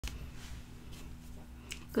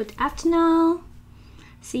Good afternoon.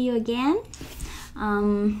 See you again.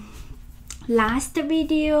 Last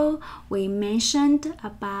video we mentioned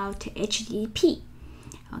about HTTP.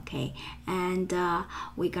 Okay, and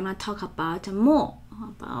we're gonna talk about more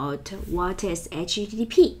about what is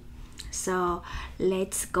HTTP. So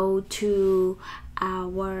let's go to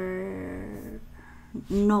our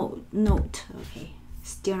note. Okay,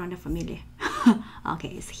 still not familiar. Okay,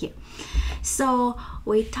 it's here. So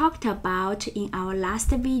we talked about in our last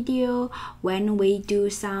video when we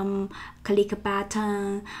do some click a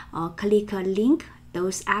button or click a link,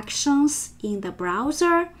 those actions in the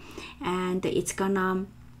browser, and it's gonna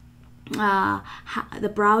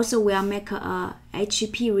the browser will make a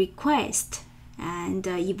HTTP request, and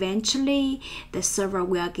eventually the server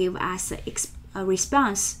will give us a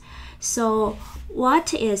response. So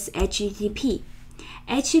what is HTTP?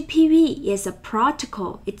 HTTP is a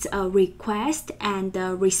protocol. It's a request and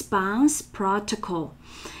a response protocol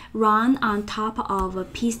run on top of a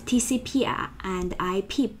TCP and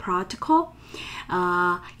IP protocol.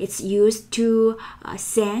 It's used to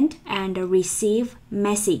send and receive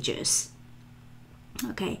messages.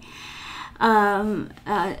 Okay.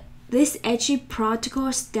 This HTTP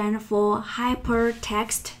protocol stands for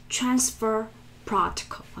Hypertext Transfer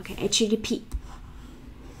Protocol. Okay, HTTP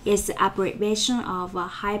is the abbreviation of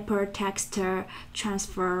Hypertext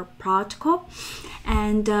Transfer Protocol,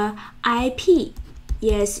 and IP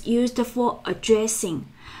is used for addressing.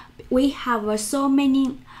 We have so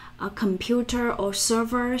many computer or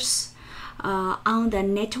servers on the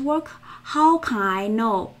network. How can I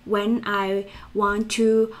know when I want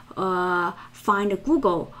to find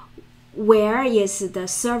Google? Where is the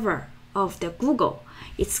server of the Google?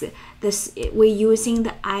 It's this. We're using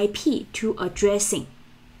the IP to addressing.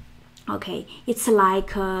 Okay, it's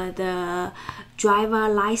like the driver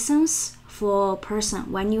license for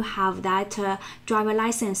person. When you have that driver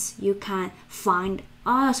license, you can find.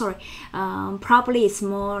 Probably it's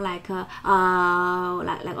more like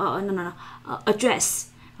address.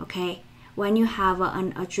 Okay, when you have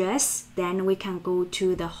an address, then we can go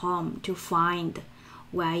to the home to find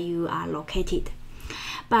where you are located.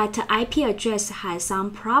 But IP address has some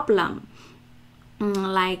problem,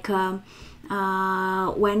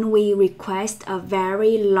 when we request a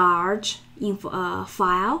very large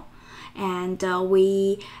file, and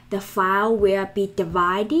the file will be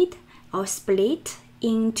divided or split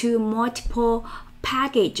into multiple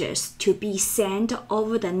packages to be sent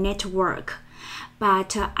over the network.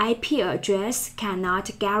 But IP address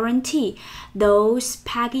cannot guarantee those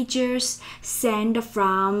packages sent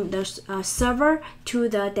from the server to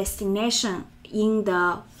the destination in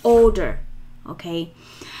the order. Okay,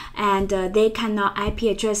 and IP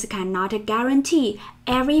address cannot guarantee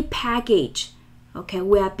every package, okay,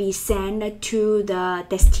 will be sent to the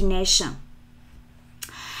destination.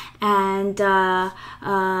 And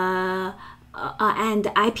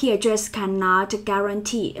IP address cannot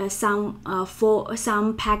guarantee for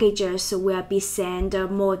some packages will be sent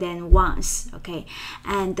more than once. Okay,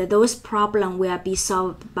 and those problems will be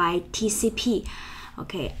solved by TCP.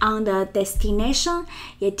 Okay, on the destination,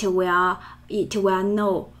 it will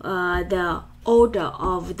know the order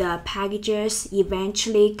of the packages,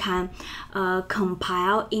 eventually can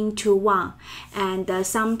compile into one. And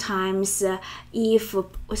sometimes if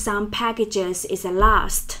some packages is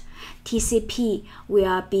lost, TCP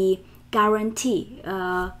will be guarantee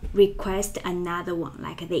request another one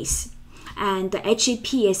like this. And the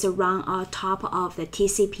HTTP is run on top of the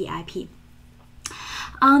TCP IP.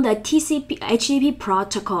 On the HTTP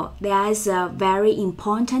protocol, there is a very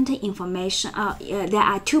important information. There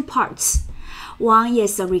are two parts. One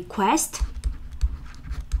is a request.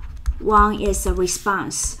 One is a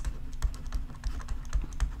response.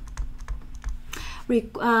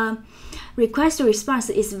 Request response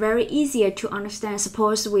is very easier to understand.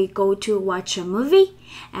 Suppose we go to watch a movie,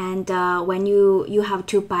 and when you have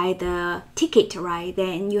to buy the ticket, right?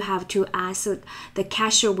 Then you have to ask the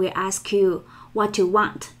cashier will ask you what you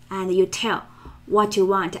want, and you tell what you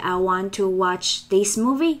want. I want to watch this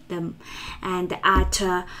movie, and at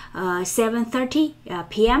 7:30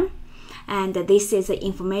 p.m. and this is the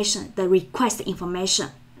information, the request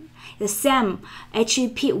information. The same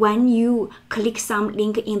HTTP, when you click some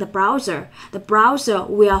link in the browser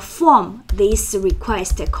will form this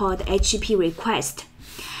request called HTTP request,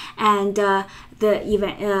 and the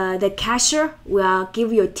cashier will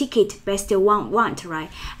give you a ticket based on what you want, right?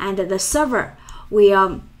 And the server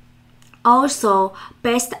will also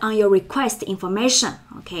based on your request information,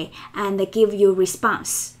 okay, and give you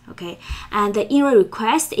response, okay. And in your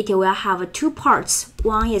request, it will have two parts.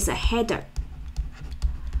 One is a header,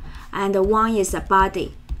 and one is a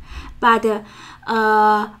body. but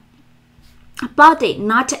body,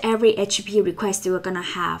 not every HTTP request we're gonna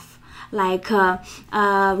have. Like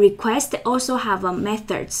request also have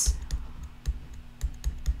methods.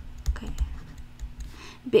 Okay,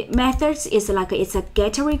 methods is like it's a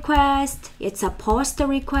GET request, it's a POST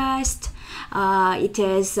request, it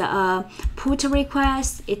is a PUT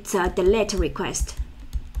request, it's a DELETE request.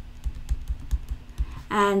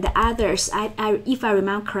 And the others, if I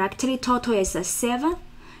remember correctly, total is seven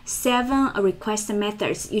request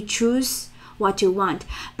methods. You choose what you want.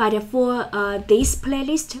 But for this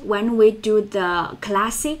playlist, when we do the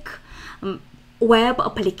classic web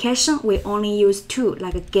application, we only use 2,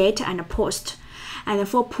 like a GET and a POST. And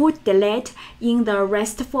for PUT, DELETE, in the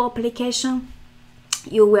RESTful application,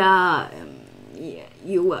 you will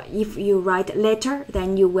if you write letter,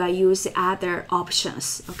 then you will use other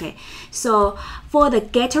options. Okay, so for the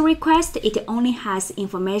GET request, it only has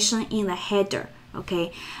information in the header.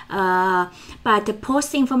 Okay, but the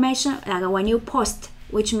POST information, like when you post,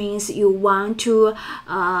 which means you want to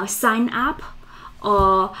sign up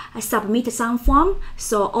or submit some form,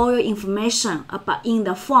 so all your information about in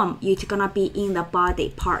the form it's gonna be in the body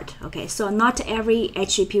part. Okay, so not every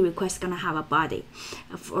HTTP request gonna have a body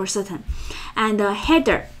for certain. And the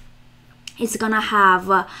header is gonna have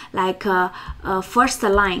like first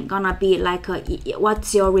line gonna be like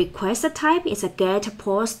what's your request type, it's a GET,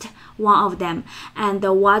 POST, one of them. And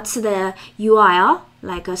what's the URL,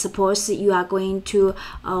 like suppose you are going to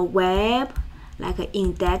a web like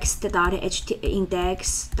index.html.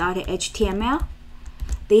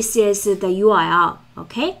 This is the URL.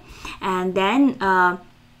 Okay, and then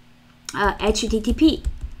HTTP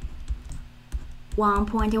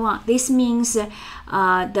 1.1. This means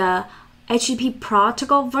the HTTP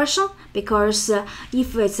protocol version, because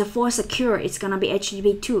if it's for secure, it's gonna be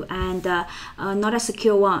HTTP 2, and not a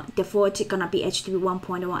secure one, default it's gonna be HTTP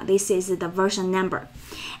 1.1. This is the version number,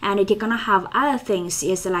 and it's gonna have other things.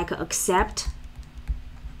 Is like accept.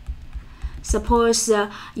 Suppose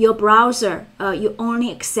your browser, you only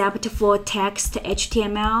accept for text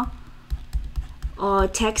HTML or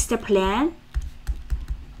text plain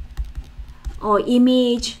or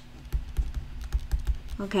image.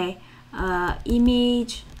 Okay,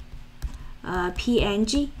 image,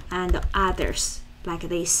 PNG, and others like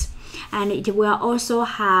this. And it will also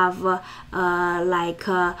have like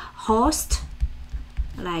a host,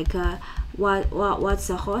 like what's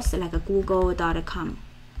a host, like a google.com.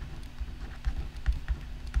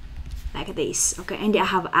 Like this. Okay, and I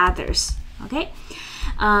have others. Okay,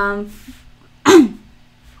 and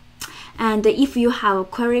if you have a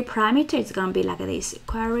query parameter, it's gonna be like this.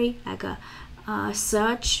 Query, like a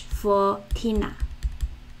search for Tina,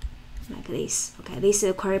 like this. Okay, this is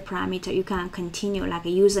a query parameter. You can continue like a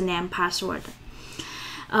username, password.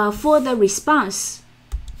 For the response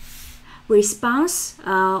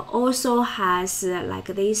also has like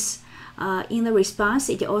this. In the response,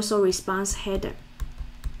 it also response header.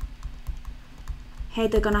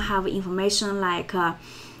 Header gonna have information like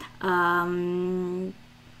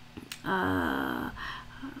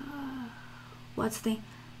what's the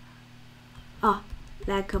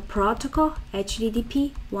like a protocol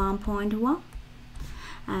HTTP 1.1,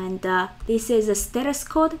 and this is a status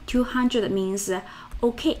code 200 means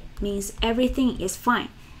okay, means everything is fine.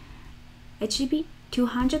 HTTP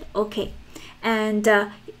 200 okay, and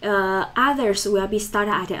others will be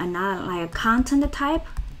started at another, like content type.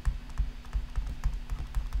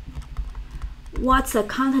 What's the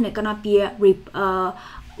content gonna be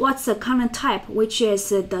what's the content type, which is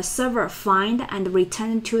the server find and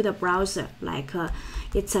return to the browser, like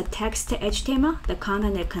it's a text HTML, the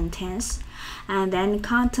content it contains, and then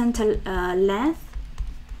content length,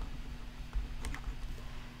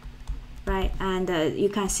 right? And you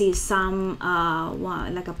can see some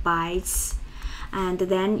like a bytes, and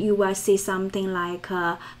then you will see something like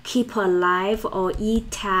keep alive or e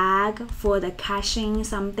tag for the caching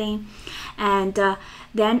something. And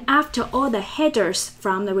then after all the headers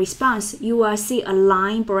from the response, you will see a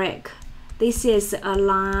line break. This is a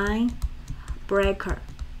line breaker.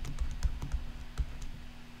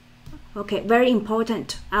 Okay, very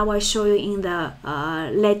important. I will show you in the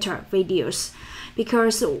later videos,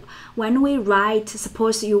 because when we write,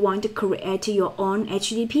 suppose you want to create your own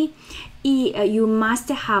HTTP, you must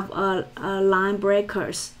have a line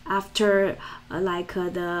breakers after like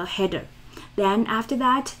the header. Then after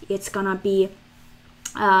that, it's gonna be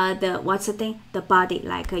the body,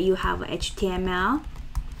 like you have HTML,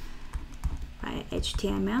 right?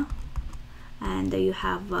 HTML, and you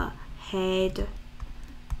have a head,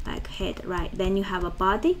 like head, right? Then you have a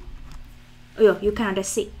body. Oh, you cannot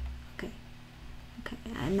see. Okay,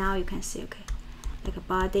 and now you can see. Okay, like a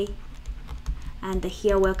body, and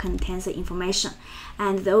here will contain the information,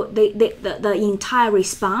 and the entire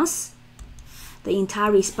response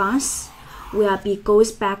will be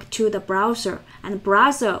goes back to the browser, and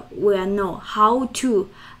browser will know how to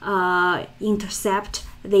intercept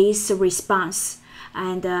this response,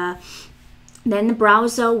 and then the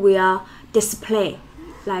browser will display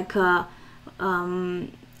like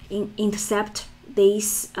intercept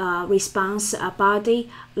this response body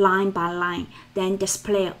line by line, then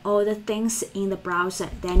display all the things in the browser.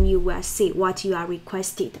 Then you will see what you are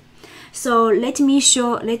requested. So let's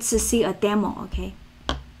see a demo.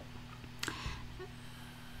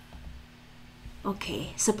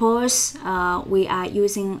 Okay, suppose we are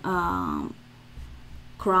using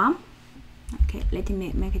Chrome. Okay, let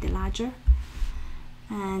me make it larger,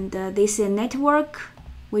 and this is a network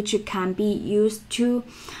which can be used to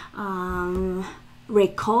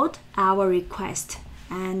record our request.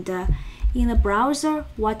 And in the browser,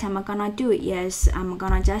 what I'm gonna do is I'm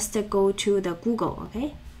gonna just go to the Google,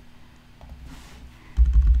 okay,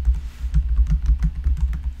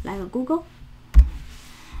 like Google,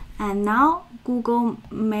 and now Google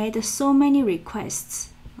made so many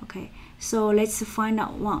requests. Okay, so let's find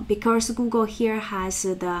out one, because Google here has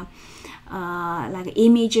the like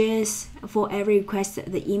images for every request.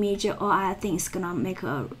 The image or other things gonna make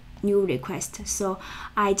a new request. So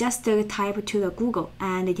I just type to the Google,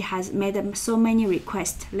 and it has made so many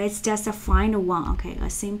requests. Let's just find one. Okay, a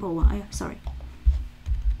simple one. Sorry,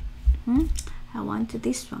 I want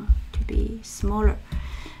this one to be smaller,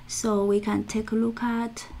 so we can take a look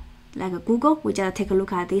at like Google. We just take a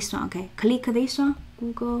look at this one. Okay, click this one,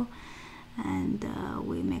 Google, and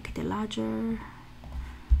we make it larger.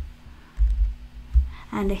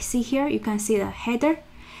 And see here, you can see the header,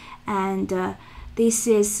 and this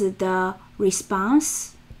is the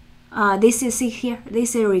response. This is here.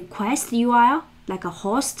 This is request URL, like a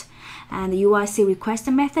host, and URC request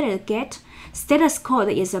method get. Status code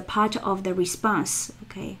is a part of the response.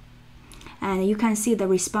 Okay, and you can see the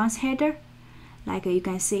response header. Like you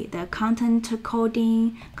can see the content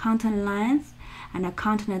coding, content length, and the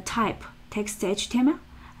content type, text HTML,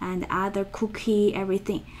 and other cookie,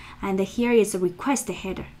 everything. And here is a request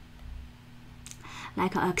header,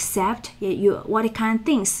 like accept. What kind of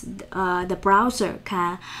things the browser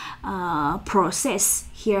can process.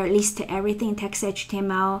 Here list everything, text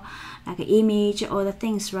HTML, like image, all the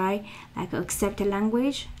things, right? Like accept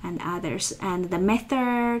language and others, and the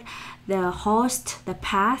method, the host, the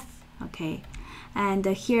path. Okay, and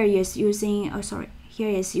here is using here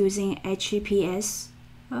is using HTTPS.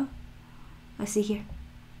 Let's see here.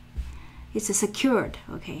 It's secured.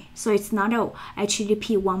 Okay, so it's not a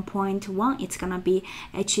HTTP 1.1. It's gonna be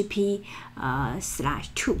HTTP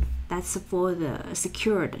 /2. That's for the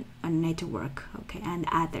secured network. Okay, and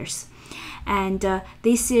others. And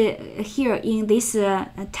this here in this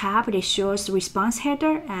tab, it shows response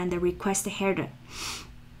header and the request header.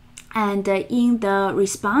 And in the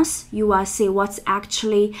response, you will see what's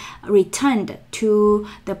actually returned to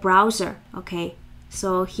the browser. Okay,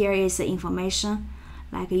 so here is the information.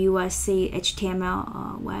 Like you will see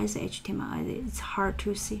HTML. Where is HTML? It's hard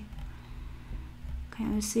to see.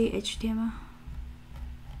 Can you see HTML?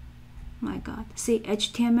 My God, see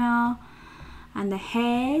HTML and the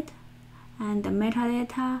head and the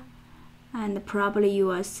metadata, and probably you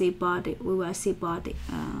will see body. We will see body.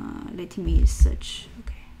 Let me search.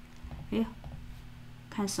 Okay, yeah,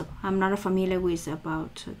 cancel. I'm not familiar with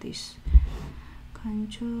about this.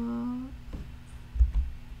 Control.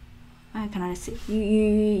 I cannot see.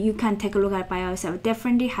 You can take a look at it by yourself.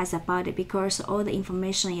 Definitely has a body because all the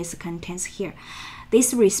information is contains here.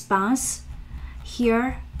 This response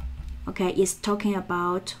here, okay, is talking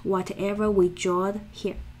about whatever we draw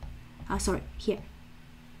here. Here.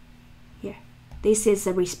 This is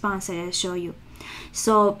the response that I show you.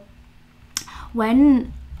 So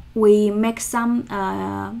when we make some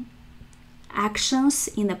actions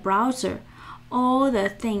in the browser, all the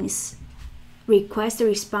things request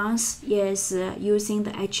response is using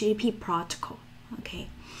the HTTP protocol. Okay,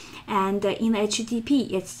 and in the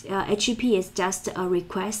HTTP, HTTP is just a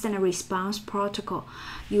request and a response protocol.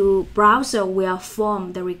 Your browser will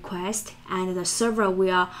form the request, and the server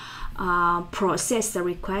will process the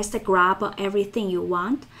request, grab everything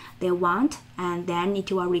they want, and then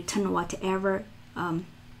it will return whatever the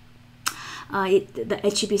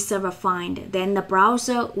HTTP server find. Then the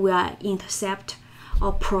browser will intercept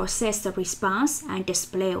or process the response and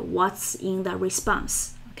display what's in the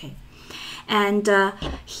response. Okay, and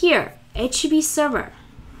here HTTP server,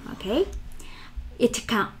 okay, it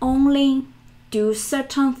can only do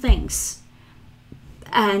certain things,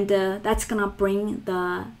 And that's gonna bring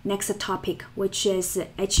the next topic, which is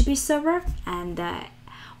HTTP server and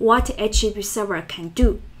what HTTP server can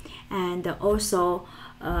do, and also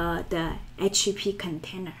the HTTP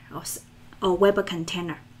container or web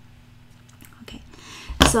container. Okay,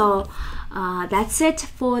 so that's it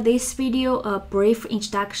for this video, a brief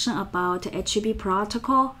introduction about HTTP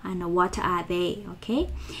protocol and what are they. Okay,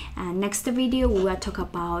 and next video we will talk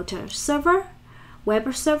about server,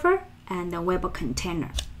 web server, and the web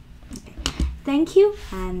container. Okay. Thank you,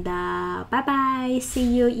 and bye bye. See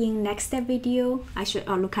you in next video. I should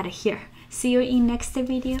look at here. See you in next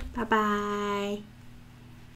video. Bye bye.